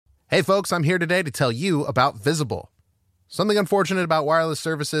Hey folks, I'm here today to tell you about Visible. Something unfortunate about wireless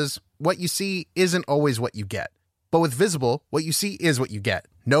services, what you see isn't always what you get. But with Visible, what you see is what you get.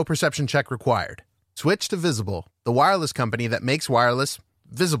 No perception check required. Switch to Visible, the wireless company that makes wireless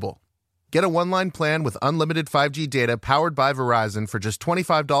visible. Get a one-line plan with unlimited 5G data powered by Verizon for just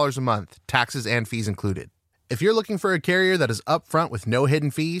 $25 a month, taxes and fees included. If you're looking for a carrier that is upfront with no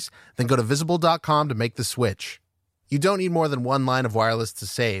hidden fees, then go to Visible.com to make the switch. You don't need more than one line of wireless to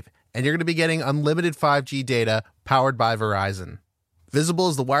save, and you're going to be getting unlimited 5G data powered by Verizon. Visible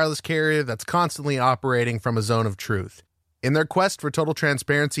is the wireless carrier that's constantly operating from a zone of truth. In their quest for total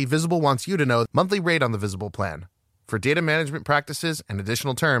transparency, Visible wants you to know the monthly rate on the Visible plan. For data management practices and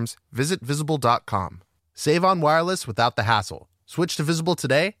additional terms, visit Visible.com. Save on wireless without the hassle. Switch to Visible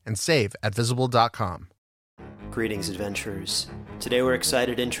today and save at Visible.com. Greetings, adventurers. Today we're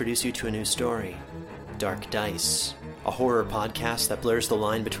excited to introduce you to a new story, Dark Dice, a horror podcast that blurs the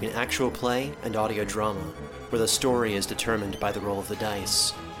line between actual play and audio drama, where the story is determined by the roll of the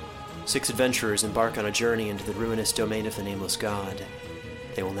dice. 6 adventurers embark on a journey into the ruinous domain of the Nameless God.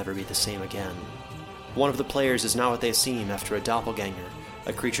 They will never be the same again. One of the players is not what they seem after a doppelganger,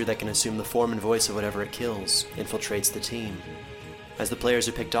 a creature that can assume the form and voice of whatever it kills, infiltrates the team. As the players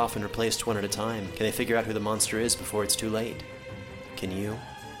are picked off and replaced one at a time, can they figure out who the monster is before it's too late? Can you?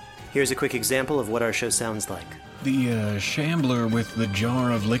 Here's a quick example of what our show sounds like. The shambler with the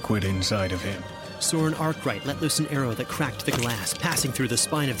jar of liquid inside of him. Soren Arkwright let loose an arrow that cracked the glass, passing through the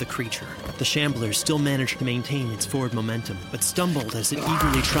spine of the creature. The shambler still managed to maintain its forward momentum, but stumbled as it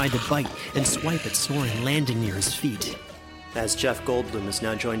eagerly tried to bite and swipe at Soren, landing near his feet. As Jeff Goldblum has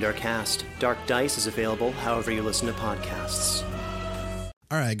now joined our cast, Dark Dice is available however you listen to podcasts.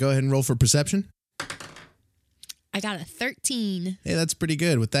 All right, go ahead and roll for perception. I got a 13. Hey, that's pretty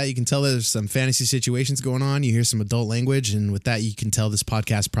good. With that, you can tell there's some fantasy situations going on. You hear some adult language, and with that, you can tell this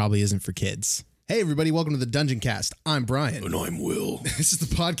podcast probably isn't for kids. Hey, everybody, welcome to the Dungeon Cast. I'm Brian. And I'm Will. This is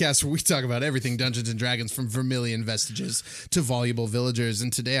the podcast where we talk about everything Dungeons and Dragons, from Vermilion Vestiges to Voluble Villagers,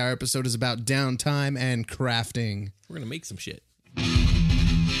 and today our episode is about downtime and crafting. We're going to make some shit. Prepare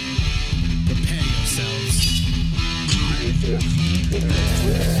yourselves.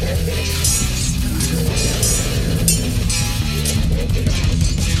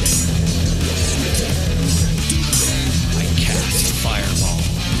 I cast Fireball.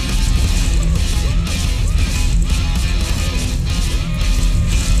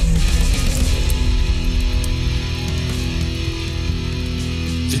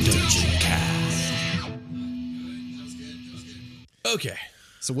 The Dungeon Cast. Okay.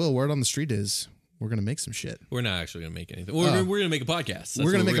 So, Will, word on the street is we're going to make some shit. We're not actually going to make anything. We're going to make a podcast.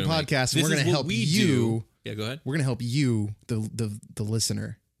 We're going to make a podcast, and we're going to help you. Yeah, go ahead. We're going to help you, the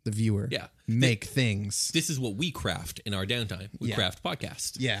listener, the viewer, make things. This is what we craft in our downtime. We craft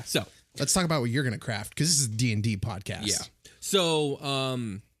podcasts. Yeah. So let's talk about what you're going to craft, because this is a D&D podcast. Yeah.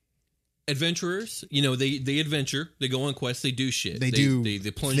 So, adventurers, they adventure, they go on quests, they do shit. They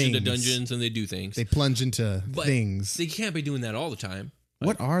plunge things into dungeons and they do things. They plunge into things. They can't be doing that all the time.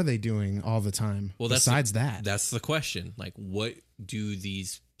 What are they doing all the time? Well, besides that, that's the question. Like, what do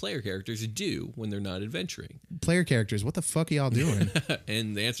these player characters do when they're not adventuring? Player characters, what the fuck are y'all doing?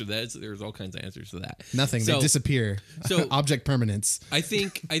 And the answer to that is there's all kinds of answers to that. Nothing. They disappear. So object permanence. I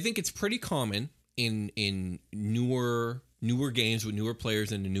think it's pretty common in newer games with newer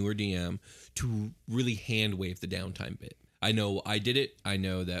players and a newer DM to really hand wave the downtime bit. I know I did it. I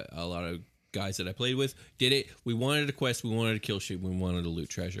know that a lot of guys that I played with did it. We wanted a quest, we wanted a kill sheet, we wanted to loot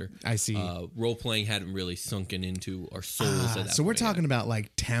treasure. I see. Role playing hadn't really sunken into our souls at that point. So we're talking about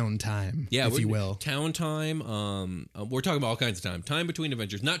like town time, if you will. Town time. We're talking about all kinds of time. Time between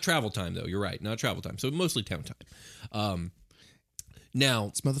adventures, not travel time though. You're right, not travel time. So mostly town time. Now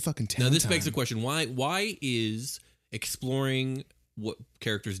it's motherfucking town. Now this time. begs the question: Why is exploring what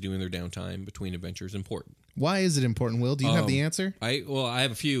characters do in their downtime between adventures important? Why is it important, Will? Do you have the answer? I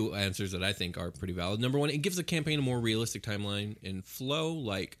have a few answers that I think are pretty valid. Number one, it gives the campaign a more realistic timeline and flow.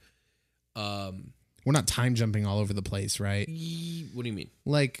 Like, we're not time jumping all over the place, right? What do you mean?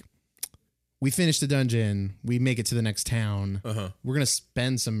 Like, we finish the dungeon, we make it to the next town. Uh-huh. We're gonna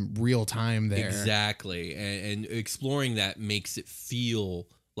spend some real time there. Exactly, and exploring that makes it feel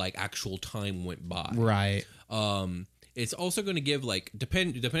like actual time went by. Right. It's also going to give, like,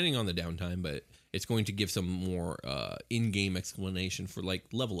 depending on the downtime, but it's going to give some more in-game explanation for, like,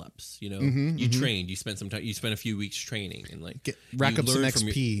 level ups. You trained, you spent some time, you spent a few weeks training, and like rack up some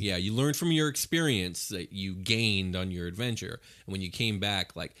XP. You learned from your experience that you gained on your adventure, and when you came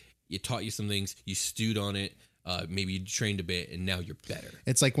back, like, it taught you some things, you stewed on it, maybe you trained a bit and now you're better.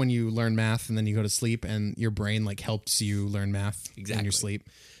 It's like when you learn math and then you go to sleep and your brain like helps you learn math in your sleep.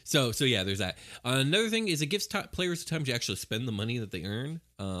 So yeah, there's that. Another thing is it gives players the time to actually spend the money that they earn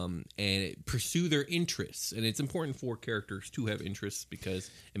and pursue their interests. And it's important for characters to have interests because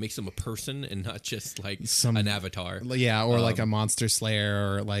it makes them a person and not just like an avatar. Yeah, or like a monster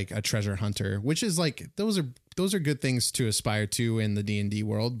slayer or like a treasure hunter, which is like those are good things to aspire to in the D&D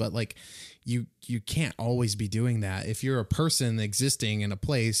world, but like you can't always be doing that. If you're a person existing in a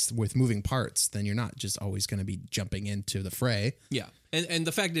place with moving parts, then you're not just always going to be jumping into the fray. Yeah. And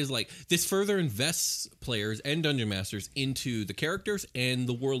the fact is, like, this further invests players and dungeon masters into the characters and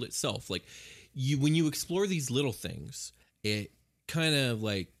the world itself. Like, when you explore these little things, it kind of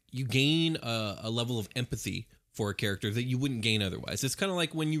like you gain a level of empathy for a character that you wouldn't gain otherwise. It's kind of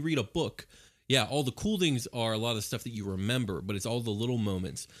like when you read a book. Yeah, all the cool things are a lot of stuff that you remember, but it's all the little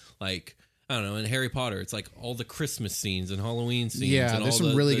moments. Like, I don't know, in Harry Potter, it's like all the Christmas scenes and Halloween scenes. Yeah, and there's all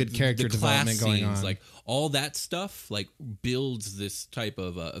some really good character development going on. Like, all that stuff, like, builds this type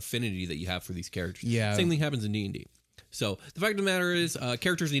of affinity that you have for these characters. Yeah. Same thing happens in D&D. So, the fact of the matter is,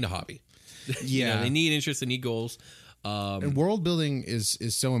 characters need a hobby. Yeah. They need interests, they need goals. And world building is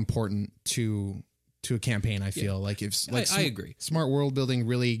so important to a campaign. I feel like I agree. Smart world building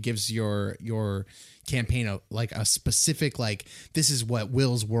really gives your campaign a specific, like, this is what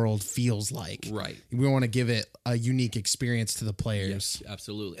Will's world feels like. Right. We want to give it a unique experience to the players. Yes,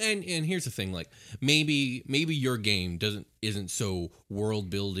 absolutely. And here's the thing, like, maybe your game isn't so world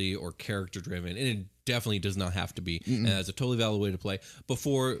buildy or character driven, and it definitely does not have to be. And that's a totally valid way to play. But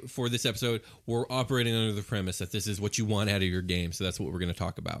for this episode, we're operating under the premise that this is what you want out of your game. So that's what we're going to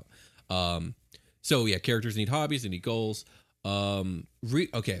talk about. So yeah, characters need hobbies, they need goals.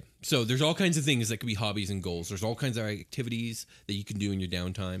 Okay, so there's all kinds of things that could be hobbies and goals. There's all kinds of activities that you can do in your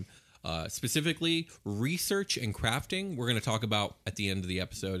downtime. Specifically, research and crafting, we're going to talk about at the end of the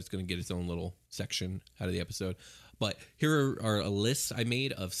episode. It's going to get its own little section out of the episode. But here are a list I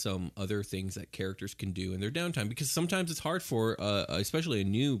made of some other things that characters can do in their downtime, because sometimes it's hard for, especially a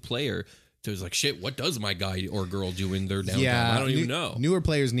new player, so it's like, shit, what does my guy or girl do in their downtime? Yeah, I don't even know. Newer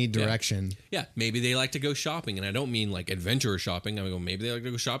players need direction. Yeah, maybe they like to go shopping, and I don't mean like adventurer shopping. I mean, maybe they like to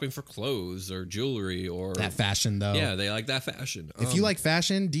go shopping for clothes or jewelry or that fashion, though. Yeah, they like that fashion. If you like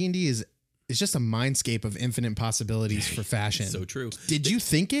fashion, D&D is just a mindscape of infinite possibilities for fashion. So true. Did you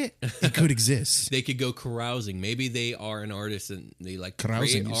think it could exist? They could go carousing. Maybe they are an artist and they like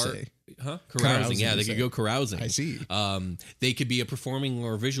carousing, create art. Say. Huh? Carousing. Yeah, they could go carousing. I see. They could be a performing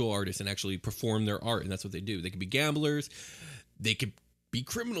or visual artist and actually perform their art, and that's what they do. They could be gamblers. They could be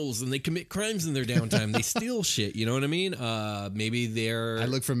criminals and they commit crimes in their downtime. They steal shit. You know what I mean? Maybe they're... I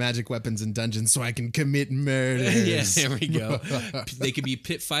look for magic weapons in dungeons so I can commit murders. Yeah, there we go. They could be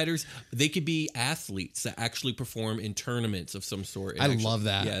pit fighters. They could be athletes that actually perform in tournaments of some sort. I love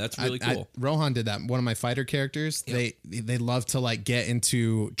that. Yeah, that's really cool. Rohan did that. One of my fighter characters, they love to like get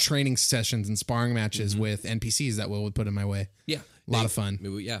into training sessions and sparring matches with NPCs that Will would put in my way. Yeah. A lot of fun.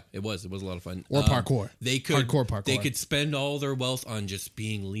 Yeah, it was a lot of fun. Or parkour. Hardcore parkour. They could spend all their wealth on just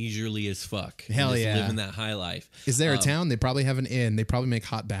being leisurely as fuck. Hell yeah. Living that high life. Is there a town? They probably have an inn. They probably make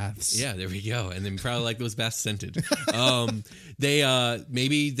hot baths. Yeah, there we go. And then probably like those baths scented.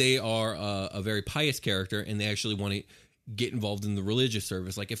 Maybe they are a very pious character and they actually want to get involved in the religious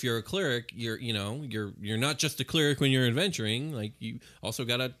service. Like if you're a cleric, you're not just a cleric when you're adventuring. Like you also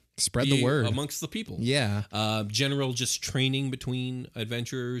got to spread the word amongst the people. Yeah. General just training between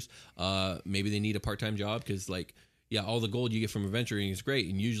adventurers. Maybe they need a part-time job because like, yeah, all the gold you get from adventuring is great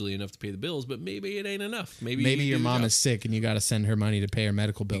and usually enough to pay the bills, but maybe it ain't enough. Maybe your mom is sick and you got to send her money to pay her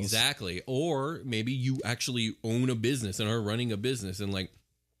medical bills. Exactly. Or maybe you actually own a business and are running a business. And like,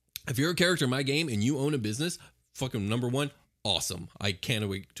 if you're a character in my game and you own a business, fucking number one, awesome. I can't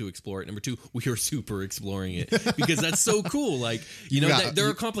wait to explore it. Number two, we are super exploring it because that's so cool. Like, there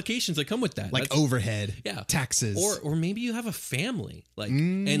are complications that come with that. Like overhead, taxes. Or maybe you have a family. Like,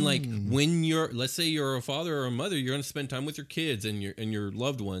 and like when let's say you're a father or a mother, you're going to spend time with your kids and your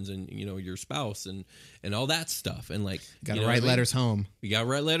loved ones and, your spouse and all that stuff. And like, got to write letters home. You got to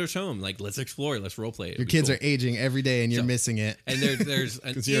write letters home. Like, let's explore it. Let's role play it. Your kids are aging every day and you're missing it. And there's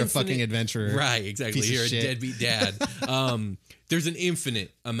because you're a fucking adventurer. Right. Exactly. You're a deadbeat dad. There's an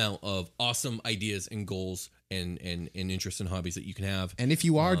infinite amount of awesome ideas and goals and interests and hobbies that you can have. And if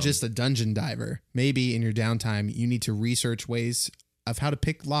you are just a dungeon diver, maybe in your downtime, you need to research ways of how to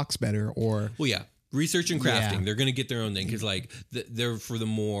pick locks better or... Well, yeah. Research and crafting. Yeah. They're going to get their own thing because like they're for the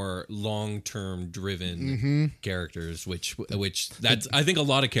more long-term driven characters, which that's I think a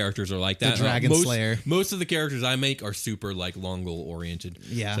lot of characters are like that. The Dragon Slayer. Most of the characters I make are super like long goal oriented.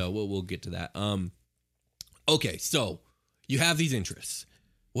 Yeah. So we'll get to that. Okay, so you have these interests.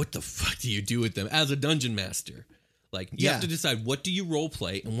 What the fuck do you do with them as a dungeon master? Like, you have to decide, what do you role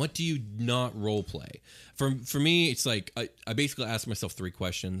play and what do you not role play? For me, it's like I basically ask myself 3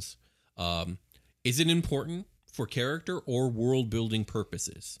 questions. Is it important for character or world building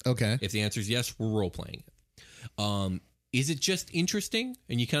purposes? Okay. If the answer is yes, we're role playing it. Is it just interesting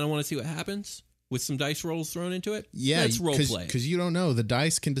and you kind of want to see what happens with some dice rolls thrown into it? Yeah, let's role play. Because you don't know. The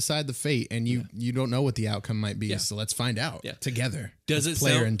dice can decide the fate, and you don't know what the outcome might be. Yeah. So let's find out together. Does as it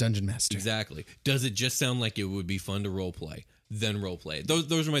player sound, and dungeon master? Exactly. Does it just sound like it would be fun to role play? Then role play.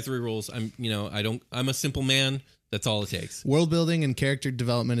 Those are my 3 rules. I'm a simple man. That's all it takes. World building and character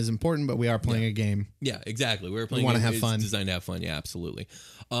development is important, but we are playing a game. Yeah, exactly. We're playing. We want to have it's fun. Designed to have fun. Yeah, absolutely.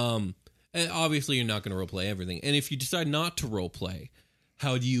 And obviously, you're not going to role play everything. And if you decide not to role play,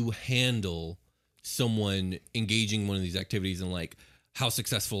 how do you handle someone engaging in one of these activities, and like, how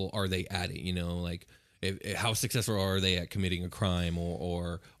successful are they at it? You know, like, how successful are they at committing a crime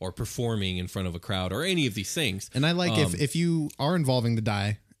or performing in front of a crowd or any of these things? And I like if you are involving the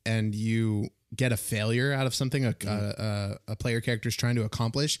die and you get a failure out of something a player character is trying to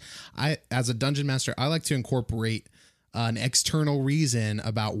accomplish. As a dungeon master, I like to incorporate an external reason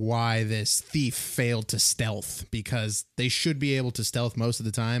about why this thief failed to stealth, because they should be able to stealth most of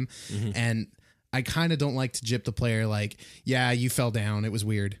the time. Mm-hmm. And I kind of don't like to gyp the player like, yeah, you fell down, it was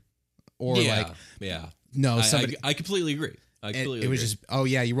weird. Or no, somebody. I completely agree. It was just, oh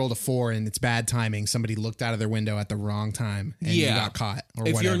yeah, you rolled a 4 and it's bad timing. Somebody looked out of their window at the wrong time and you got caught or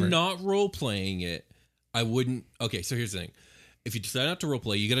if whatever. If you're not role playing it, I wouldn't. Okay, so here's the thing. If you decide not to role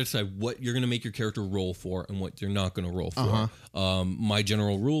play, you got to decide what you're going to make your character roll for and what you're not going to roll for. My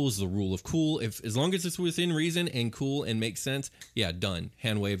general rule is the rule of cool. As long as it's within reason and cool and makes sense, yeah, done.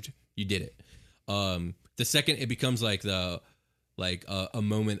 Hand waved, you did it. The second it becomes like a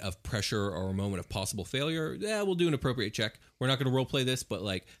moment of pressure or a moment of possible failure, we'll do an appropriate check. We're not going to role play this, but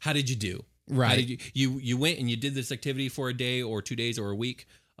like, how did you do? Right. How did you went and you did this activity for a day or 2 days or a week.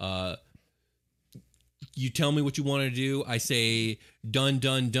 You tell me what you want to do. I say done.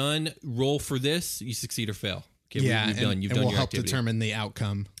 Roll for this. You succeed or fail. Okay, we've done. You've done we'll your help activity. Determine the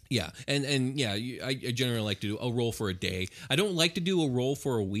outcome. Yeah, and yeah, I generally like to do a roll for a day. I don't like to do a roll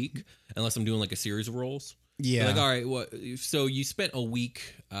for a week unless I'm doing like a series of rolls. Yeah, like, all right, so you spent a week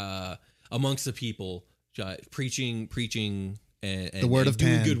amongst the people preaching and the word of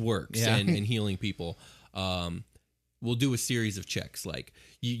doing Pan. Good works and healing people. We'll do a series of checks. Like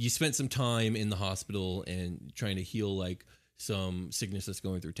you spent some time in the hospital and trying to heal like some sickness that's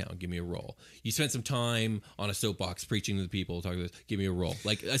going through town. Give me a roll. You spent some time on a soapbox preaching to the people. Talking to this. Give me a roll.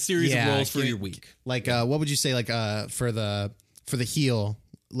 Like a series of rolls for your week. Like what would you say? Like for the heal,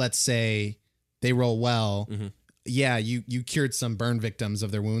 let's say they roll well. Mm-hmm. Yeah, you cured some burn victims of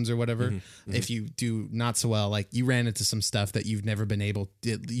their wounds or whatever. Mm-hmm. If you do not so well, like you ran into some stuff that you've never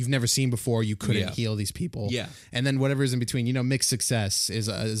seen before, you couldn't heal these people. Yeah, and then whatever's in between, mixed success is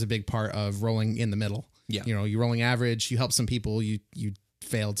a big part of rolling in the middle. Yeah, you're rolling average. You help some people. You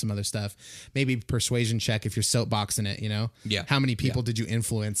failed some other stuff. Maybe persuasion check if you're soapboxing it. Yeah. How many people did you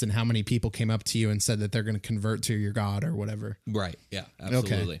influence, and how many people came up to you and said that they're going to convert to your god or whatever? Right. Yeah.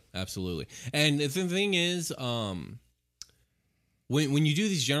 Absolutely. Okay. Absolutely. And the thing is, when you do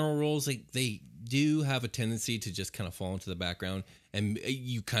these general roles, like they do have a tendency to just kind of fall into the background, and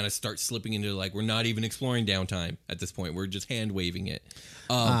you kind of start slipping into like, we're not even exploring downtime at this point. We're just hand waving it.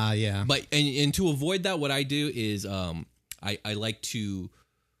 Yeah. But and to avoid that, what I do is I like to,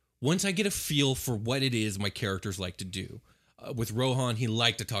 once I get a feel for what it is my characters like to do. With Rohan, he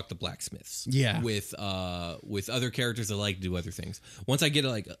liked to talk to blacksmiths. Yeah. With other characters, I like to do other things. Once I get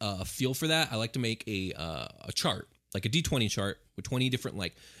a feel for that, I like to make a chart, like a D20 chart with 20 different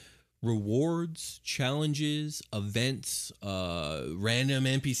like rewards, challenges, events, random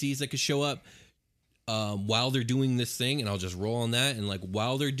NPCs that could show up while they're doing this thing, and I'll just roll on that. And like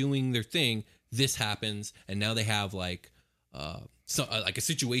while they're doing their thing, this happens, and now they have like like a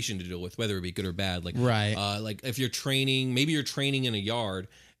situation to deal with, whether it be good or bad. Like right. Like if you're training, maybe you're training in a yard,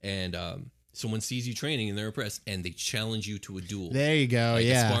 and someone sees you training and they're impressed, and they challenge you to a duel. There you go. Like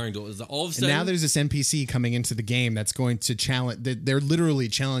yeah. A sparring duel. All of a sudden, and now there's this NPC coming into the game that's going to challenge. They're literally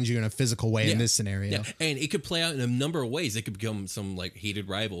challenge you in a physical way in this scenario. Yeah. And it could play out in a number of ways. They could become some like hated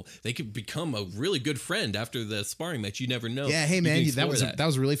rival. They could become a really good friend after the sparring match. You never know. Yeah. Hey man, that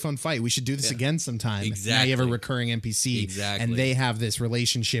was a really fun fight. We should do this again sometime. Exactly. Now you have a recurring NPC. Exactly. And they have this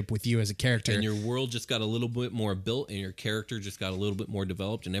relationship with you as a character. And your world just got a little bit more built, and your character just got a little bit more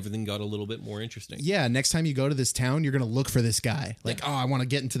developed, and everything got a little bit it more interesting. Yeah, next time you go to this town, you're going to look for this guy. Like, I want to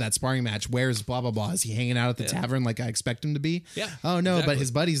get into that sparring match. Where's blah, blah, blah? Is he hanging out at the tavern like I expect him to be? Yeah. Oh, no, but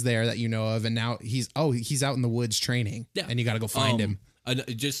his buddy's there that you know of, and now he's out in the woods training. Yeah. And you got to go find him.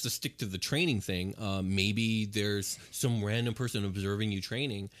 Just to stick to the training thing, maybe there's some random person observing you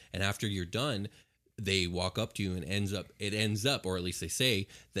training, and after you're done, they walk up to you and it ends up, or at least they say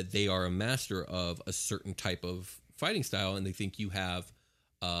that they are a master of a certain type of fighting style, and they think you have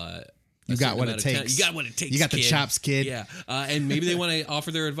you got what it takes. You got what it takes. You got the chops, kid. Yeah, and maybe they want to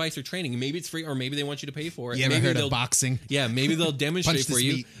offer their advice or training. Maybe it's free, or maybe they want you to pay for it. You ever heard of boxing? Yeah, maybe they'll demonstrate for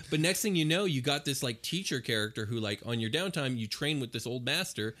you. meat. But next thing you know, you got this like teacher character who, like, on your downtime, you train with this old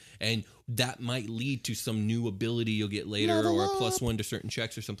master, and that might lead to some new ability you'll get later, or a +1 to certain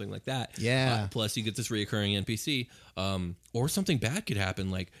checks or something like that. Yeah. Plus, you get this reoccurring NPC, or something bad could happen.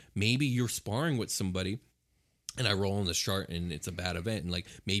 Like maybe you're sparring with somebody, and I roll on this chart, and it's a bad event, and like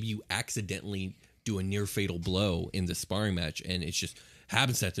maybe you accidentally do a near fatal blow in the sparring match, and it's just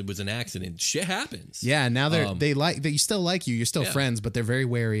happenstance. It was an accident. Shit happens. Yeah, now they still like you. You're still friends, but they're very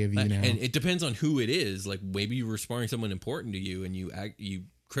wary of you now. And it depends on who it is. Like maybe you were sparring someone important to you, and you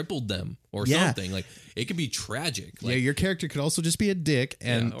crippled them or something. Like it could be tragic. Like, your character could also just be a dick,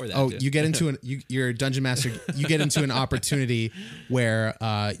 and or that too. you get into you're a dungeon master. You get into an opportunity where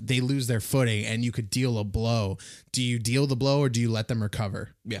they lose their footing, and you could deal a blow. Do you deal the blow, or do you let them recover?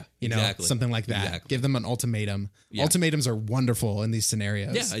 Yeah, you know, something like that. Exactly. Give them an ultimatum. Yeah. Ultimatums are wonderful in these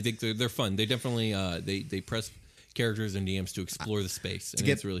scenarios. Yeah, I think they're fun. They definitely they press characters and DMs to explore the space, and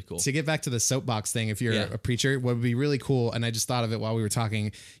it's really cool. To get back to the soapbox thing, if you're a preacher, what would be really cool, and I just thought of it while we were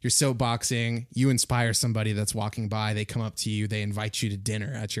talking, you're soapboxing, you inspire somebody that's walking by, they come up to you, they invite you to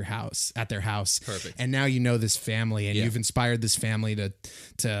dinner at their house. Perfect. And now you know this family, and you've inspired this family to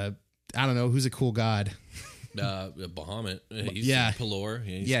I don't know, who's a cool god? Bahamut. He's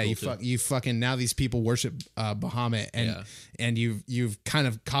Pelor. You fucking now these people worship Bahamut, and you've kind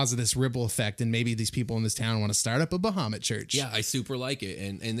of caused this ripple effect, and maybe these people in this town want to start up a Bahamut church. Yeah, I super like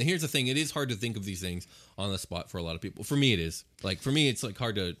it, and here's the thing: it is hard to think of these things on the spot for a lot of people. For me, it is. Like for me, it's like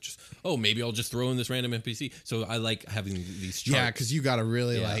hard to just maybe I'll just throw in this random NPC. So I like having these charts. Yeah, because you got to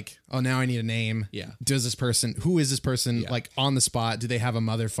really now I need a name. Yeah, who is this person? Like on the spot, do they have a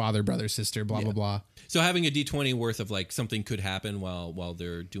mother, father, brother, sister? Blah blah blah. So having a D20 worth of like something could happen while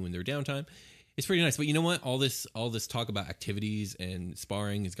they're doing their downtime, it's pretty nice. But you know what? All this talk about activities and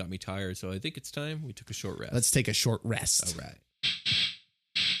sparring has got me tired. So I think it's time we took a short rest. Let's take a short rest. All right.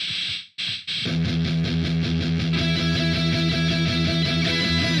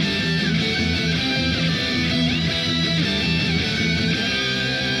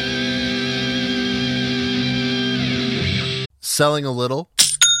 Selling a little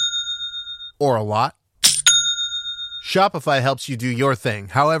or a lot? Shopify helps you do your thing,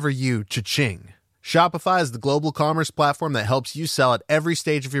 however you cha-ching. Shopify is the global commerce platform that helps you sell at every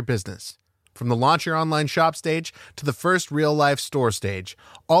stage of your business. From the launch your online shop stage to the first real-life store stage,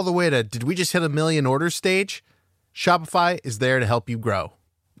 all the way to did we just hit 1 million orders stage? Shopify is there to help you grow.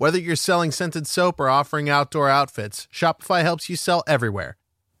 Whether you're selling scented soap or offering outdoor outfits, Shopify helps you sell everywhere.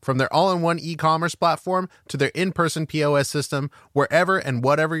 From their all-in-one e-commerce platform to their in-person POS system, wherever and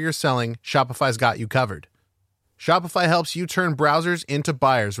whatever you're selling, Shopify's got you covered. Shopify helps you turn browsers into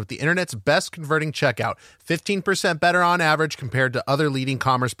buyers with the internet's best converting checkout, 15% better on average compared to other leading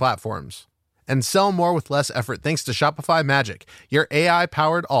commerce platforms. And sell more with less effort thanks to Shopify Magic, your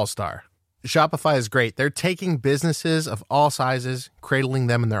AI-powered all-star. Shopify is great. They're taking businesses of all sizes, cradling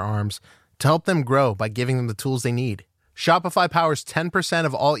them in their arms, to help them grow by giving them the tools they need. Shopify powers 10%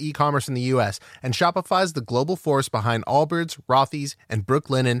 of all e-commerce in the U.S., and Shopify's the global force behind Allbirds, Rothy's, and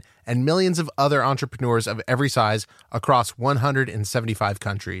Brooklinen, and millions of other entrepreneurs of every size across 175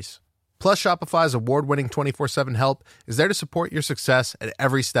 countries. Plus, Shopify's award-winning 24/7 help is there to support your success at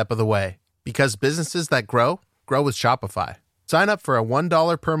every step of the way. Because businesses that grow with Shopify. Sign up for a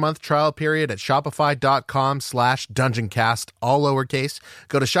 $1 per month trial period at shopify.com/dungeoncast, all lowercase.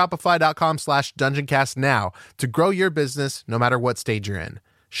 Go to shopify.com/dungeoncast now to grow your business no matter what stage you're in.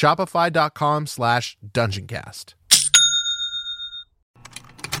 Shopify.com/dungeoncast.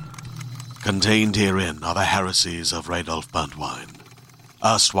 Contained herein are the heresies of Radolf Burntwine,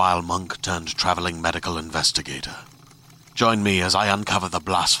 erstwhile monk turned traveling medical investigator. Join me as I uncover the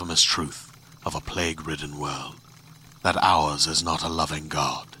blasphemous truth of a plague-ridden world. That ours is not a loving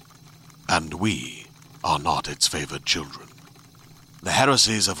God, and we are not its favored children. The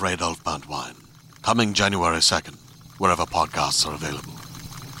Heresies of Radolf Burntwine, coming January 2nd, wherever podcasts are available.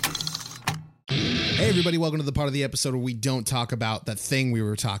 Hey everybody, welcome to the part of the episode where we don't talk about that thing we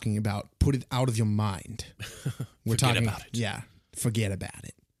were talking about. Put it out of your mind. Forget about it. Yeah, forget about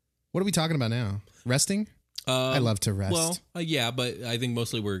it. What are we talking about now? Resting? I love to rest. Well, yeah, but I think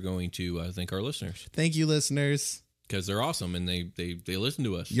mostly we're going to thank our listeners Thank you, listeners. because they're awesome and they listen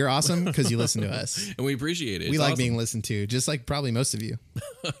to us. You're awesome because you listen to us. And we appreciate it. We It's like awesome. being listened to, just like probably most of you.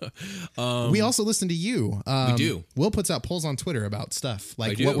 We also listen to you. We do. Will puts out polls on Twitter about stuff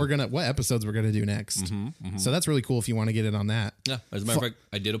like I do. what episodes we're gonna do next. So that's really cool if you want to get in on that. Yeah, as a matter of fact,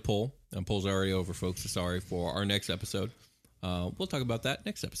 I did a poll. And polls are already over, folks. So sorry for our next episode. We'll talk about that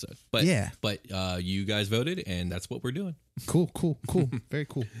next episode. But Yeah. but you guys voted, and that's what we're doing. Cool. Very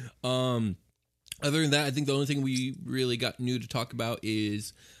cool. Other than that, I think the only thing we really got new to talk about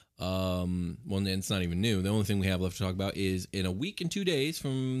is, well, and it's not even new. The only thing we have left to talk about is in a week and 2 days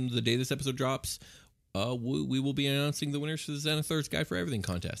from the day this episode drops, we will be announcing the winners for the Xanathar's Guide for Everything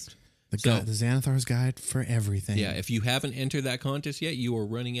contest. The Xanathar's Guide for Everything. Yeah, if you haven't entered that contest yet, you are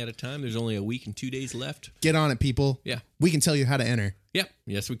running out of time. There's only a week and 2 days left. Get on it, people. Yeah. We can tell you how to enter. Yep.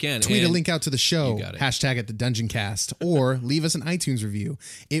 Yes, we can. Tweet a And link out to the show, You got it. hashtag at the Dungeon Cast, or leave us an iTunes review.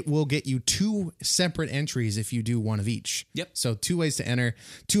 It will get you 2 separate entries if you do one of each. Yep. So 2 ways to enter,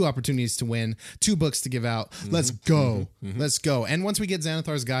 2 opportunities to win, 2 books to give out. Let's go. Let's go. And once we get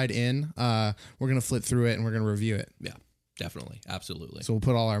Xanathar's Guide in, we're going to flip through it and we're going to review it. Yeah, definitely. Absolutely. So we'll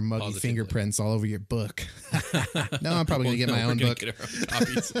put all our muggy Positively. fingerprints all over your book. No, I'm probably going to get my We're own gonna book. get our own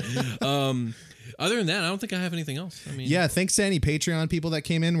copies. Other than that, I don't think I have anything else. I mean, Yeah, thanks to any Patreon people that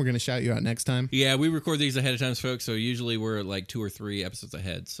came in. We're going to shout you out next time. Yeah, we record these ahead of time, folks. So usually we're like 2 or 3 episodes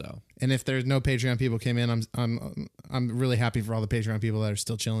ahead. So And if there's no Patreon people came in, I'm really happy for all the Patreon people that are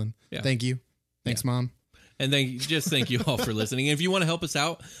still chilling. Yeah. Thank you. Thanks, Mom. and thank you all for listening. And if you want to help us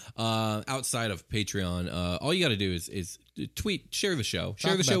out outside of Patreon, all you got to do is tweet, share the show,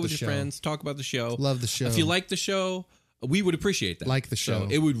 share Talk the show about with the your show. friends, talk about the show, Love the show. If you like the show, we would appreciate that. Like the show.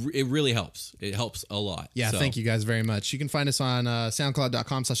 So it really helps. It helps a lot. Yeah, So, thank you guys very much. You can find us on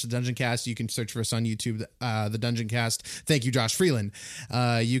soundcloud.com/thedungeoncast. You can search for us on YouTube, The Dungeon Cast. Thank you, Josh Freeland.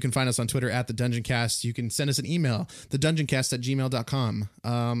 You can find us on Twitter at The Dungeon Cast. You can send us an email, thedungeoncast@gmail.com.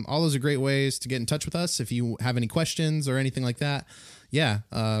 All those are great ways to get in touch with us if you have any questions or anything like that. Yeah,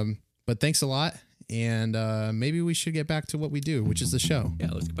 but thanks a lot. And maybe we should get back to what we do, which is the show. Yeah,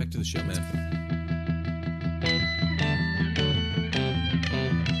 let's get back to the show, man.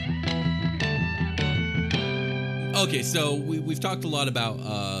 Okay, so we've talked a lot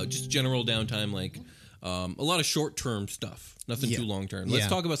about just general downtime, like a lot of short-term stuff, nothing too long-term. Let's Yeah.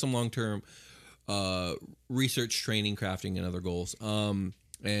 talk about some long-term research, training, crafting, and other goals. And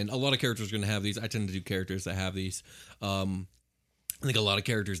a lot of characters are going to have these. I tend to do characters that have these. I think a lot of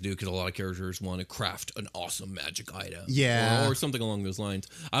characters do because a lot of characters want to craft an awesome magic item. Yeah. Or something along those lines.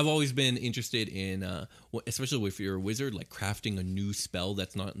 I've always been interested in, especially if you're a wizard, like crafting a new spell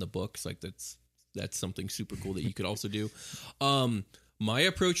that's not in the books. Like that's something super cool that you could also do. My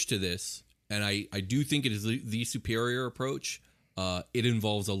approach to this, and I do think it is the superior approach, it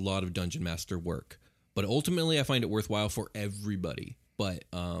involves a lot of dungeon master work. But ultimately, I find it worthwhile for everybody. But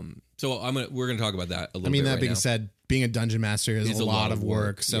so we're gonna talk about that a little bit. I mean, that right being now. said, being a dungeon master is a lot of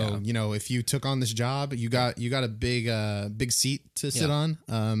work. So, yeah. you know, if you took on this job, you got a big seat to sit on.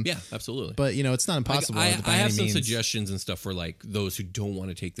 Yeah, absolutely. But, you know, it's not impossible. I by have any some means. suggestions and stuff for like those who don't want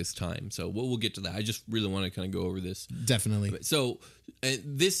to take this time. So we'll get to that. I just really want to kind of go over this. Definitely. So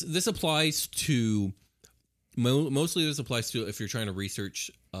this applies to mostly. This applies to if you're trying to research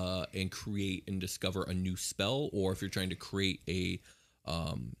and create and discover a new spell, or if you're trying to create a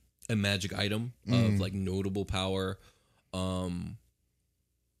magic item of like notable power.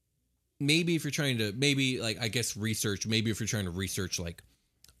 Maybe if you're trying to research. Maybe if you're trying to research like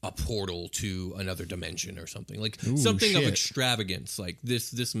a portal to another dimension or something like something of shit. extravagance. Like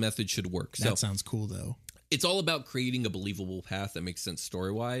this method should work. That sounds cool, though. It's all about creating a believable path that makes sense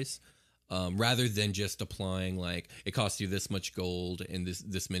story-wise, rather than just applying like it costs you this much gold and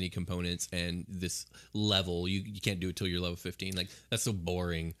this many components and this level. You can't do it till you're level 15. Like that's so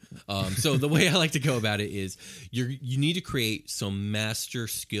boring. So the way I like to go about it is you need to create some master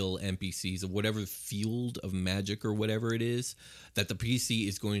skill NPCs of whatever field of magic or whatever it is that the PC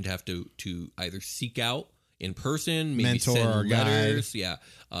is going to have to either seek out in person, maybe Mentor send or guide. letters. Yeah.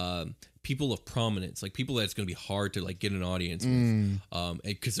 People of prominence, like people that's going to be hard to like get an audience with,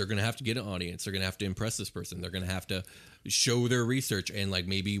 because they're going to have to get an audience. They're going to have to impress this person. They're going to have to show their research and like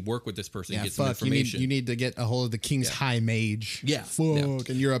maybe work with this person and get some information. You need to get a hold of the King's High Mage. Yeah. Fuck.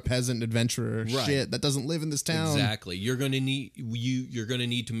 And you're a peasant adventurer. Right. Shit, that doesn't live in this town. Exactly. You're going to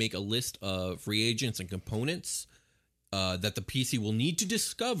need to make a list of reagents and components that the PC will need to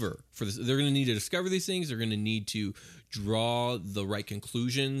discover for this. They're going to need to discover these things. They're going to need to draw the right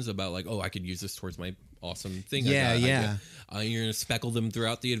conclusions about like, oh, I could use this towards my awesome thing. Yeah, yeah. You're going to speckle them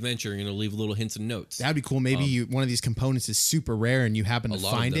throughout the adventure. You're going to leave little hints and notes. That'd be cool. Maybe one of these components is super rare and you happen to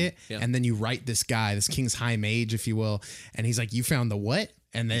find it, and then you write this guy, this King's High Mage, if you will, and he's like, you found the what?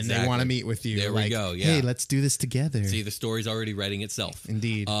 And then they want to meet with you. There like, we go. Yeah. Hey, let's do this together. See, the story's already writing itself.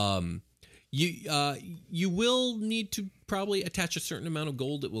 Indeed. You will need to probably attach a certain amount of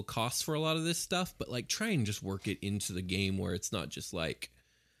gold that will cost for a lot of this stuff, but like try and just work it into the game where it's not just like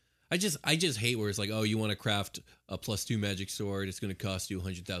I just hate where it's like, oh, you want to craft a +2 magic sword, it's going to cost you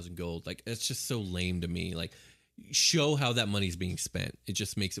 100,000 gold. Like it's just so lame to me. Like show how that money's being spent. It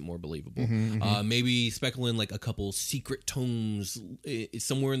just makes it more believable. Maybe speckle in like a couple secret tomes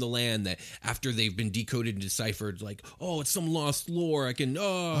somewhere in the land that after they've been decoded and deciphered, like, oh, it's some lost lore. I can,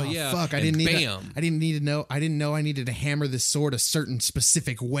 yeah. Fuck, I didn't need to know. I didn't know I needed to hammer this sword a certain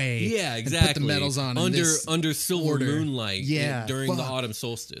specific way. Yeah, exactly. And put the metals on under silver moonlight. Yeah, during the autumn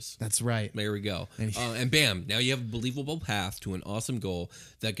solstice. That's right. There we go. And bam, now you have a believable path to an awesome goal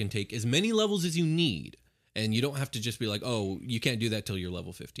that can take as many levels as you need. And you don't have to just be like, oh, you can't do that till you're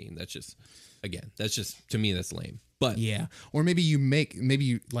level 15. That's just, to me, that's lame. But yeah. Or maybe you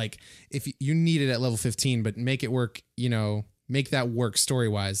like, if you need it at level 15, but make it work, make that work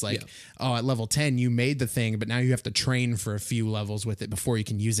story-wise. Like, at level 10, you made the thing, but now you have to train for a few levels with it before you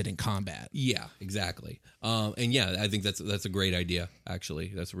can use it in combat. Yeah, exactly. And yeah, I think that's a great idea,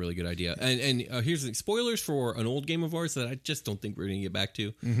 actually. That's a really good idea. And here's the thing. Spoilers for an old game of ours that I just don't think we're going to get back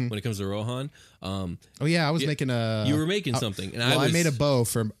to when it comes to Rohan. I was making a... You were making something. And I made a bow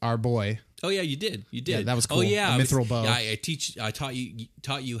for our boy. Oh, yeah, you did. Yeah, that was cool. Oh, yeah. A mithril bow. Yeah, I taught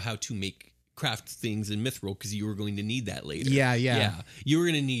you how to craft things in mithril because you were going to need that later. Yeah. You were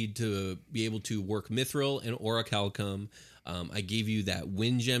going to need to be able to work mithril and orichalcum. I gave you that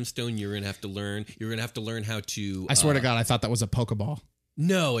wind gemstone. You're going to have to learn. You're going to have to learn how to. I swear to God, I thought that was a Pokeball.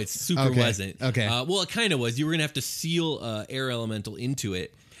 No, it super wasn't. Okay. Well, it kind of was. You were going to have to seal air elemental into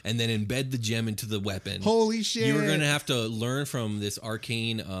it and then embed the gem into the weapon. Holy shit! You were going to have to learn from this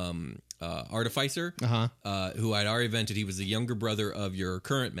arcane artificer, who I'd already invented. He was the younger brother of your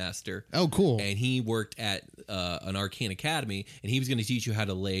current master. Oh, cool. And he worked at an arcane academy, and he was going to teach you how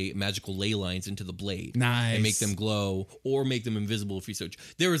to lay magical ley lines into the blade. Nice. And make them glow or make them invisible if you so.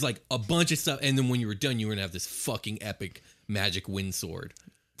 There was like a bunch of stuff, and then when you were done, you were going to have this fucking epic magic wind sword.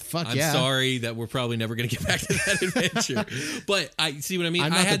 Fuck I'm yeah. sorry that we're probably never going to get back to that adventure. But I see what I mean.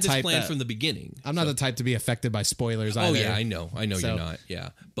 I had this plan from the beginning. I'm not the type to be affected by spoilers either. Oh, yeah, I know you're not. Yeah.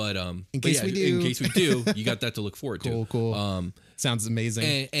 But in case we do, you got that to look forward to. Cool. Sounds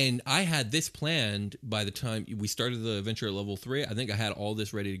amazing. And I had this planned by the time we started the adventure at level 3. I think I had all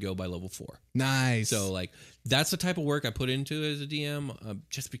this ready to go by level 4. Nice. So like that's the type of work I put into it as a DM,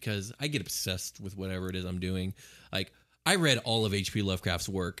 just because I get obsessed with whatever it is I'm doing. Like I read all of H.P. Lovecraft's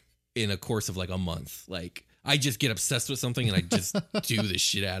work in a course of like a month. Like I just get obsessed with something and I just do the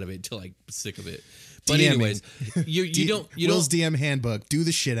shit out of it until I'm sick of it. But DMing. anyways, you Will's don't DM handbook. Do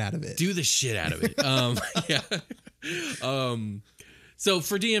the shit out of it. Do the shit out of it. Yeah. So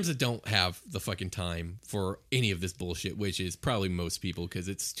for DMs that don't have the fucking time for any of this bullshit, which is probably most people because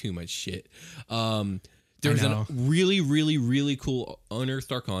it's too much shit. There's a really, really, really cool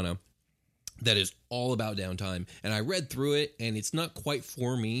Unearthed Arcana that is all about downtime. And I read through it, and it's not quite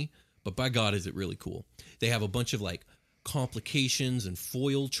for me, but by God, is it really cool. They have a bunch of like complications and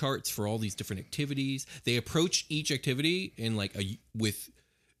foil charts for all these different activities. They approach each activity in like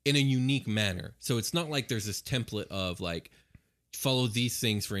in a unique manner. So it's not like there's this template of like, follow these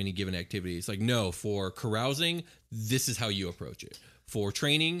things for any given activity. It's like, no, for carousing, this is how you approach it. For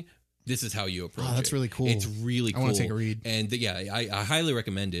training, this is how you approach it. Oh, that's really cool. It's really cool. I want to take a read. And I highly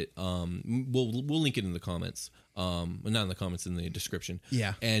recommend it. We'll link it in the comments. Not in the comments, in the description.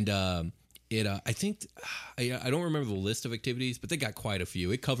 Yeah. And I think I don't remember the list of activities, but they got quite a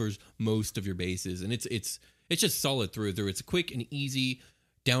few. It covers most of your bases, and it's just solid through. It's a quick and easy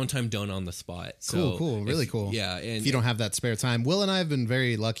downtime done on the spot. So cool. Really cool. Yeah. And if you don't have that spare time, Will and I have been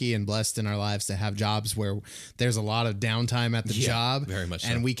very lucky and blessed in our lives to have jobs where there's a lot of downtime at the job. Very much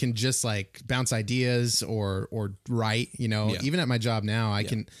and so. we can just like bounce ideas or write, even at my job now,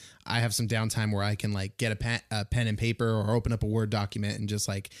 I have some downtime where I can like get a pen and paper or open up a Word document and just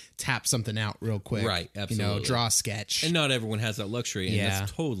like tap something out real quick. Right. Absolutely. Draw a sketch. And not everyone has that luxury, and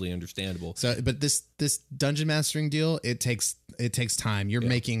that's totally understandable. So, but this dungeon mastering deal, it takes time.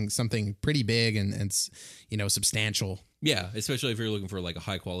 You're making something pretty big and substantial. Yeah, especially if you're looking for like a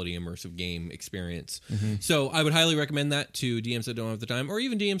high quality immersive game experience. Mm-hmm. So I would highly recommend that to DMs that don't have the time, or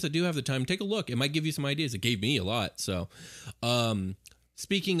even DMs that do have the time. Take a look. It might give you some ideas. It gave me a lot. So,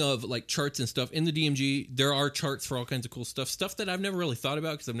 speaking of like charts and stuff in the DMG, there are charts for all kinds of cool stuff that I've never really thought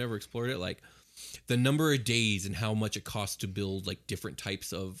about because I've never explored it. Like the number of days and how much it costs to build like different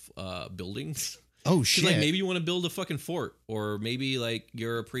types of buildings. Oh shit! Like maybe you want to build a fucking fort, or maybe like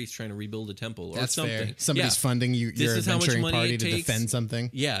you're a priest trying to rebuild a temple, or That's something. fair. Somebody's funding you your This is how much adventuring money party it to takes. defend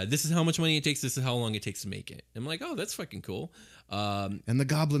something. Yeah, this is how much money it takes. This is how long it takes to make it. I'm like, oh, that's fucking cool. And the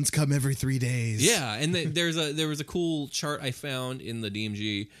goblins come every 3 days. Yeah, and there was a cool chart I found in the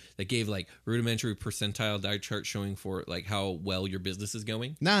DMG that gave like rudimentary percentile die chart showing for like how well your business is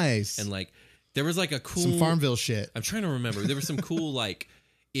going, Nice. and like there was like a cool some Farmville shit. I'm trying to remember. There was some cool like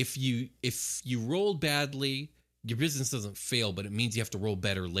if you rolled badly, your business doesn't fail, but it means you have to roll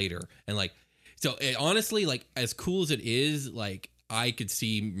better later. And like, so honestly, like as cool as it is, like I could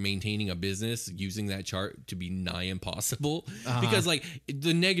see maintaining a business using that chart to be nigh impossible because like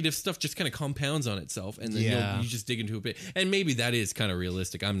the negative stuff just kind of compounds on itself, and then you just dig into a bit. And maybe that is kind of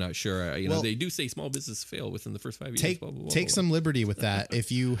realistic. I'm not sure. You know, they do say small businesses fail within the first 5 years. Take some liberty with that.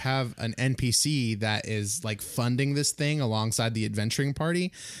 If you have an NPC that is like funding this thing alongside the adventuring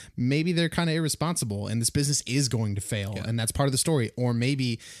party, maybe they're kind of irresponsible, and this business is going to fail, and that's part of the story. Or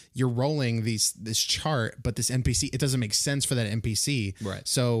maybe you're rolling this chart, but this NPC, it doesn't make sense for that NPC. Right.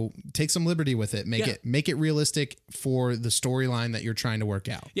 So take some liberty with it. Make it realistic for the storyline that you're trying to work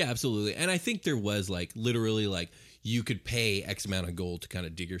out. Yeah, absolutely. And I think there was like literally like you could pay X amount of gold to kind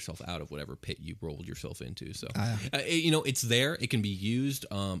of dig yourself out of whatever pit you rolled yourself into. So, you know, it's there. It can be used.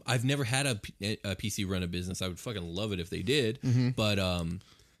 I've never had a PC run a business. I would fucking love it if they did.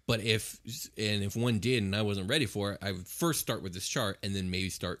 But if one did and I wasn't ready for it, I would first start with this chart and then maybe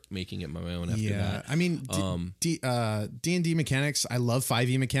start making it my own after that. I mean, D&D mechanics, I love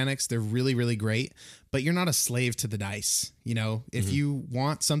 5e mechanics. They're really, really great, but you're not a slave to the dice. You know, if you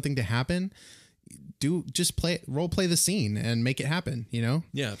want something to happen, role play the scene and make it happen, you know?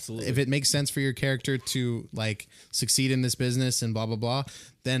 Yeah, absolutely. If it makes sense for your character to like succeed in this business and blah, blah, blah,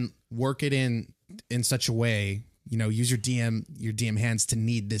 then work it in such a way. You know, use your DM hands to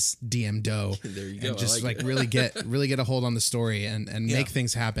knead this DM dough. There you and go. Just like really get a hold on the story and make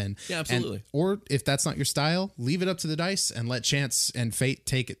things happen. Yeah, absolutely. Or if that's not your style, leave it up to the dice and let chance and fate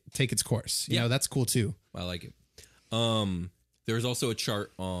take its course. You know, that's cool too. I like it. There's also a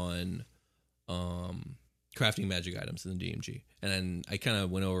chart on crafting magic items in the DMG, and then I kind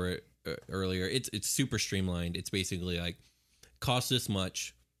of went over it earlier. It's super streamlined. It's basically like cost this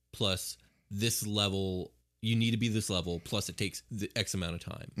much plus this level. You need to be this level, plus it takes the X amount of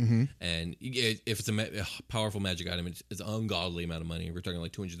time. And if it's a powerful magic item, it's an ungodly amount of money. We're talking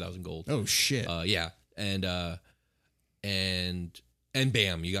like 200,000 gold. Oh shit! Yeah, and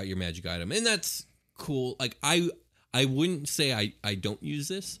bam, you got your magic item, and that's cool. Like I wouldn't say I don't use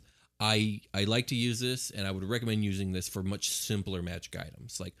this. I like to use this, and I would recommend using this for much simpler magic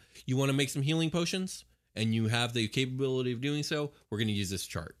items. Like you want to make some healing potions, and you have the capability of doing so. We're going to use this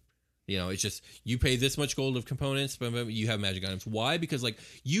chart. You know, it's just you pay this much gold of components, but you have magic items. Why? Because like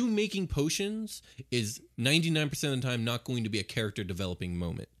you making potions is 99% of the time not going to be a character developing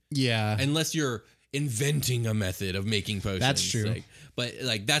moment. Yeah. Unless you're inventing a method of making potions. That's true. Like, but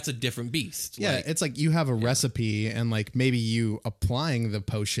like that's a different beast. Yeah, like, it's like you have a recipe and like maybe you applying the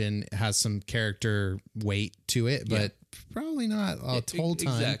potion has some character weight to it, but probably not a whole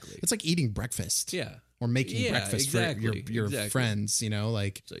time. Exactly. It's like eating breakfast. Yeah. Or making breakfast for your friends, you know,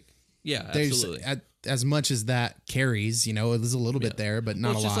 like it's like yeah, there's absolutely. As much as that carries, you know, there's a little bit there, but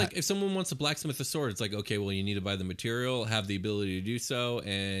not it's a just lot. Like if someone wants to blacksmith a sword, it's like, okay, well, you need to buy the material, have the ability to do so,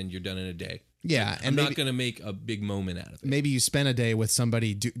 and you're done in a day. Yeah. I'm not going to make a big moment out of it. Maybe you spend a day with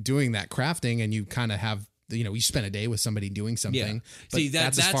somebody doing that crafting and you kind of have, you know, you spend a day with somebody doing something. Yeah. But See,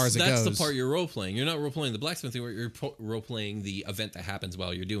 that's as far as it goes. That's the part you're role playing. You're not role playing the blacksmithing, you're role playing the event that happens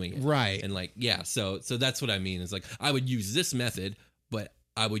while you're doing it. Right. And like, yeah, so that's what I mean. It's like, I would use this method, but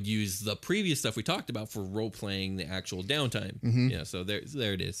I would use the previous stuff we talked about for role playing the actual downtime. Yeah, so there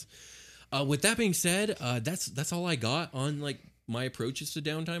it is. With that being said, that's all I got on like my approaches to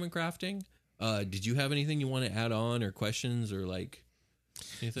downtime and crafting. Did you have anything you want to add on or questions or like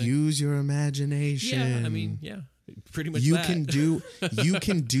anything? Use your imagination. Yeah, I mean, yeah, pretty much. You can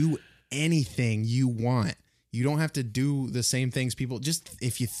do anything you want. You don't have to do the same things people. Just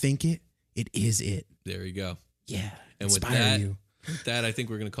if you think it, it is it. There you go. Yeah, and inspire with that, I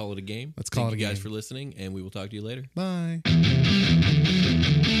think we're going to call it a game. Let's call it a game. Thank you guys for listening, and we will talk to you later. Bye.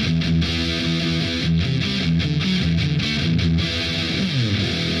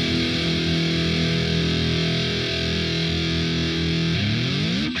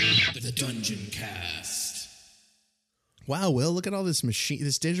 The Dungeon Cast. Wow, Will, look at all this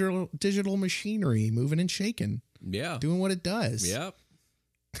digital machinery moving and shaking. Yeah. Doing what it does. Yep.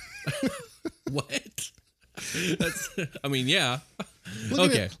 What? I mean, yeah.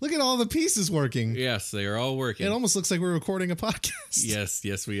 Okay. Look at all the pieces working. Yes, they are all working. It almost looks like we're recording a podcast.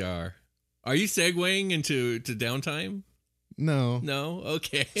 Yes, we are. Are you segueing into downtime? No. No?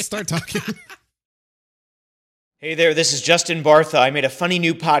 Okay. Start talking. Hey there, this is Justin Bartha. I made a funny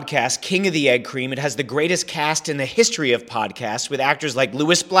new podcast, King of the Egg Cream. It has the greatest cast in the history of podcasts with actors like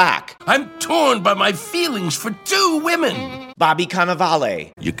Louis Black, I'm torn by my feelings for two women. Bobby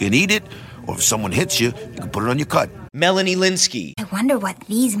Cannavale, You can eat it, or if someone hits you, you can put it on your cut. Melanie Linsky, I wonder what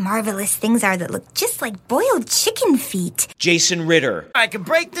these marvelous things are that look just like boiled chicken feet. Jason Ritter, I can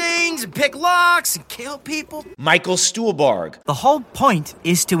break things and pick locks and kill people. Michael Stuhlbarg, The whole point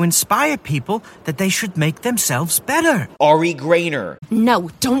is to inspire people that they should make themselves better. Ari Grainer, No,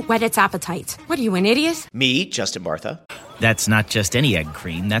 don't whet its appetite. What are you, an idiot? me, Justin Bartha, That's not just any egg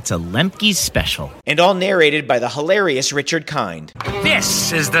cream, that's a Lemke's special. and all narrated by the hilarious Richard Kind.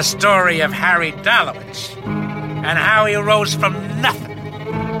 This is the story of Harry Dalowitz and how he rose from nothing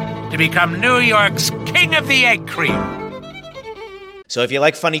to become New York's King of the Egg Cream. So if you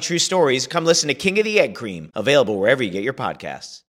like funny true stories, come listen to King of the Egg Cream, available wherever you get your podcasts.